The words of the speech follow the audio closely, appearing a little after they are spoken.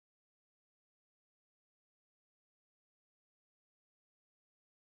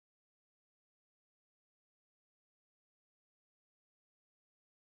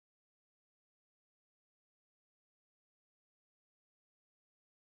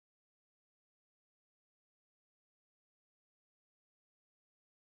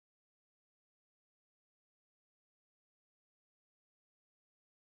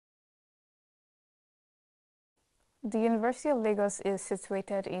The University of Lagos is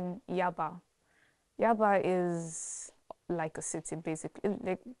situated in Yaba. Yaba is like a city, basically.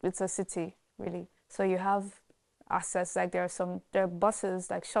 Like it's a city, really. So you have access. Like there are buses,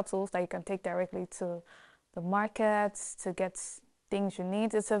 like shuttles that you can take directly to the markets to get things you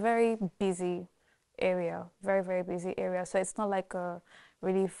need. It's a very busy area, very very busy area. So it's not like a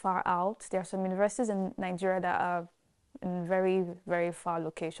really far out. There are some universities in Nigeria that are in very very far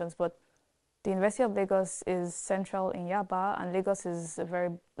locations, but the University of Lagos is central in Yaba, and Lagos is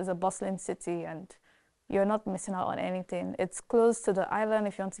a bustling city, and you're not missing out on anything. It's close to the island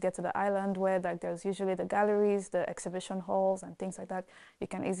if you want to get to the island, where like there's usually the galleries, the exhibition halls, and things like that. You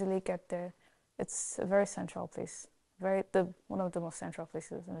can easily get there. It's a very central place, very the one of the most central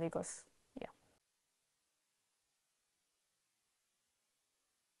places in Lagos. Yeah.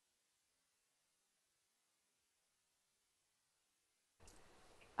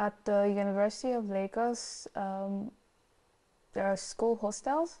 At the University of Lagos, there are school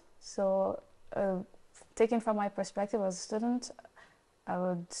hostels. So, taking from my perspective as a student, I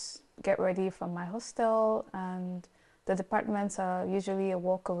would get ready from my hostel, and the departments are usually a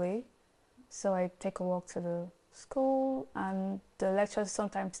walk away. So I take a walk to the school, and the lectures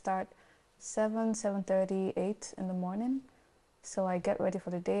sometimes start 7:30, 8 in the morning. So I get ready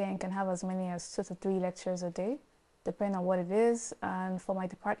for the day and can have as many as 2 to 3 lectures a day, depending on what it is. And for my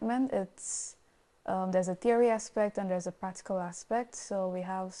department, it's there's a theory aspect and there's a practical aspect. So we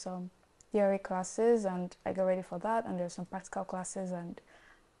have some theory classes, and I get ready for that. And there's some practical classes, and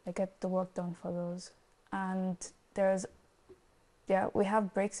I get the work done for those. And there's yeah, we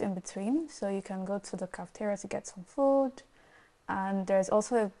have breaks in between, so you can go to the cafeteria to get some food. And there's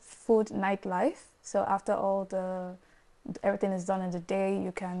also a food nightlife. So after all the everything is done in the day,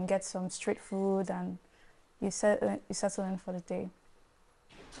 you can get some street food, and you settle in for the day.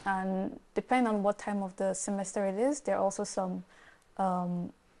 And depending on what time of the semester it is, there are also some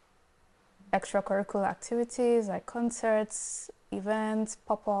um, extracurricular activities like concerts, events,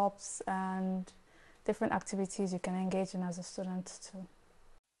 pop-ups, and different activities you can engage in as a student too.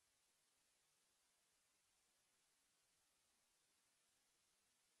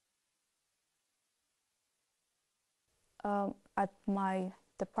 At my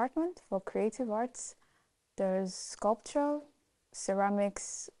department for creative arts, there's sculpture,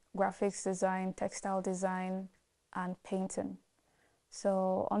 ceramics, graphics design, textile design, and painting.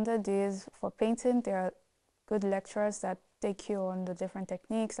 So under these, for painting, there are good lecturers that take you on the different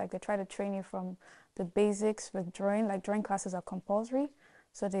techniques. Like they try to train you from the basics with drawing. Like drawing classes are compulsory,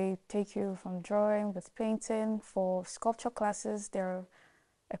 so they take you from drawing with painting. For sculpture classes, there are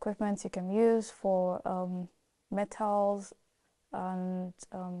equipment you can use for metals and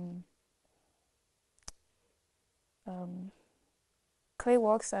um, clay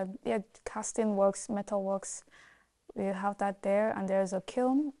works and yeah, casting works, metal works. We have that there, and there's a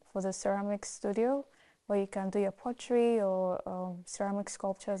kiln for the ceramic studio where you can do your pottery or ceramic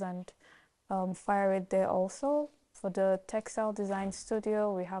sculptures and fire it there also. For the textile design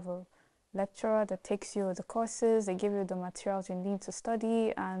studio, we have a lecturer that takes you the courses, they give you the materials you need to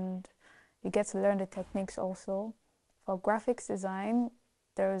study, and you get to learn the techniques also. For graphics design,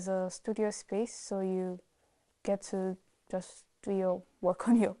 there is a studio space, so you get to just do your work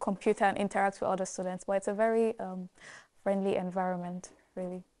on your computer and interact with other students. But it's a very friendly environment,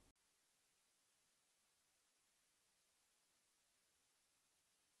 really.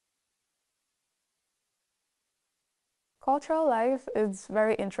 Cultural life is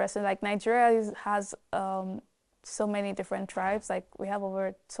very interesting. Like Nigeria has so many different tribes. Like we have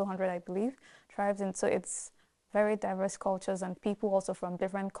over 200, I believe, tribes, and so it's very diverse cultures and people also from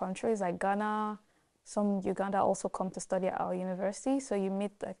different countries. Like Ghana, some Uganda also come to study at our university. So you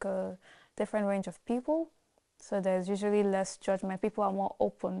meet like a different range of people. So there's usually less judgment. People are more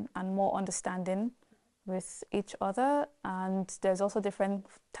open and more understanding with each other, and there's also different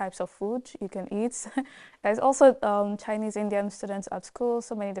types of food you can eat. There's also Chinese Indian students at school,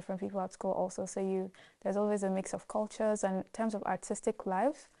 so many different people at school also. So you there's always a mix of cultures. And in terms of artistic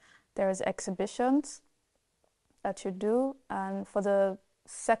life, there's exhibitions that you do, and for the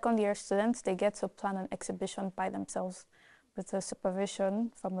second year students, they get to plan an exhibition by themselves with the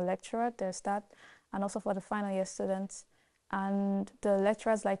supervision from a lecturer. There's that, and also for the final year students. And the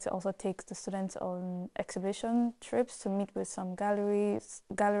lecturers like to also take the students on exhibition trips to meet with some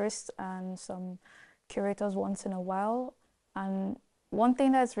gallerists, and some curators once in a while. And one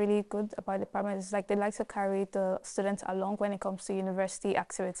thing that's really good about the department is like they like to carry the students along when it comes to university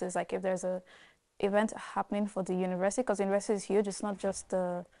activities. Like if there's a event happening for the university, because the university is huge, it's not just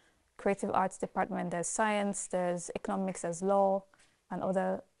the creative arts department. There's science, there's economics, there's law, and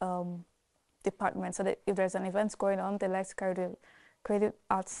other department. So that if there's an event going on, they like to carry the creative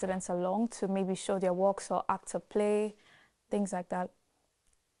arts students along to maybe show their works or act a play, things like that.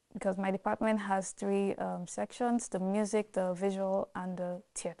 Because my department has three sections: the music, the visual, and the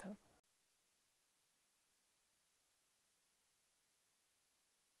theater.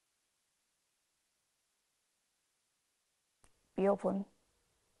 Be open.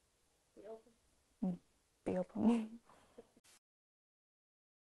 Mm, be open.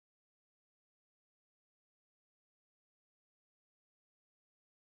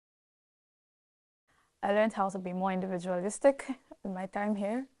 I learned how to be more individualistic in my time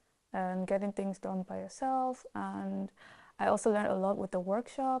here and getting things done by yourself. And I also learned a lot with the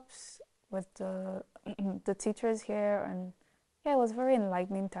workshops, with the the teachers here, and yeah, it was a very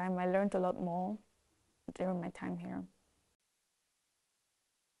enlightening time. I learned a lot more during my time here.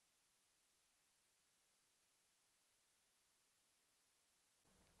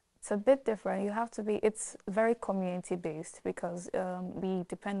 It's a bit different. You have to be, it's very community based because we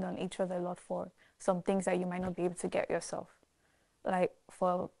depend on each other a lot for some things that you might not be able to get yourself. Like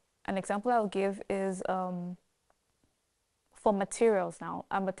for an example I'll give is for materials now.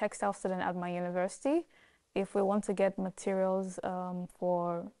 I'm a textile student at my university. If we want to get materials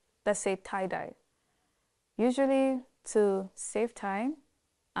for, let's say, tie dye, usually to save time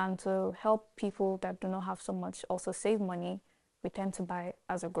and to help people that do not have so much also save money, we tend to buy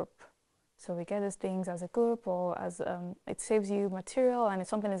as a group. So we get these things as a group, or as it saves you material, and if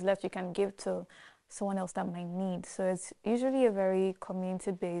something is left, you can give to someone else that might need. So it's usually a very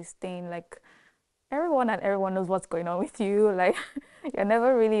community-based thing. Like everyone and everyone knows what's going on with you. Like you're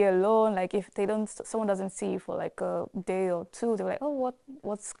never really alone. Like if they don't, someone doesn't see you for like a day or two, they're like, oh,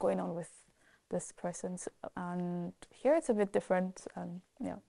 what's going on with this person? And here it's a bit different. And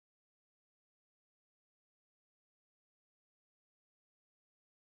yeah.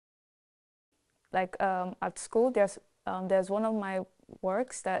 Like at school, there's one of my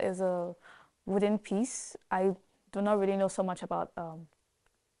works that is a wooden piece. I do not really know so much about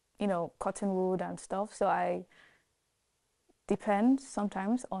cotton wood and stuff, so I depend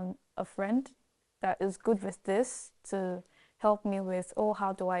sometimes on a friend that is good with this to help me with, oh,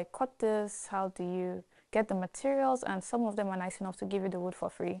 how do I cut this? How do you get the materials? And some of them are nice enough to give you the wood for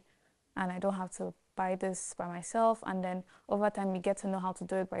free, and I don't have to buy this by myself. And then over time, you get to know how to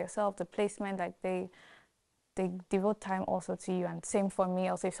do it by yourself. The placement, like they devote time also to you. And same for me.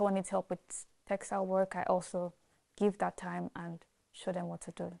 Also, if someone needs help with textile work, I also give that time and show them what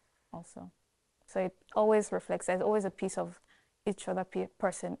to do also. So it always reflects, there's always a piece of each other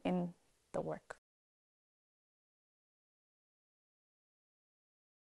person in the work.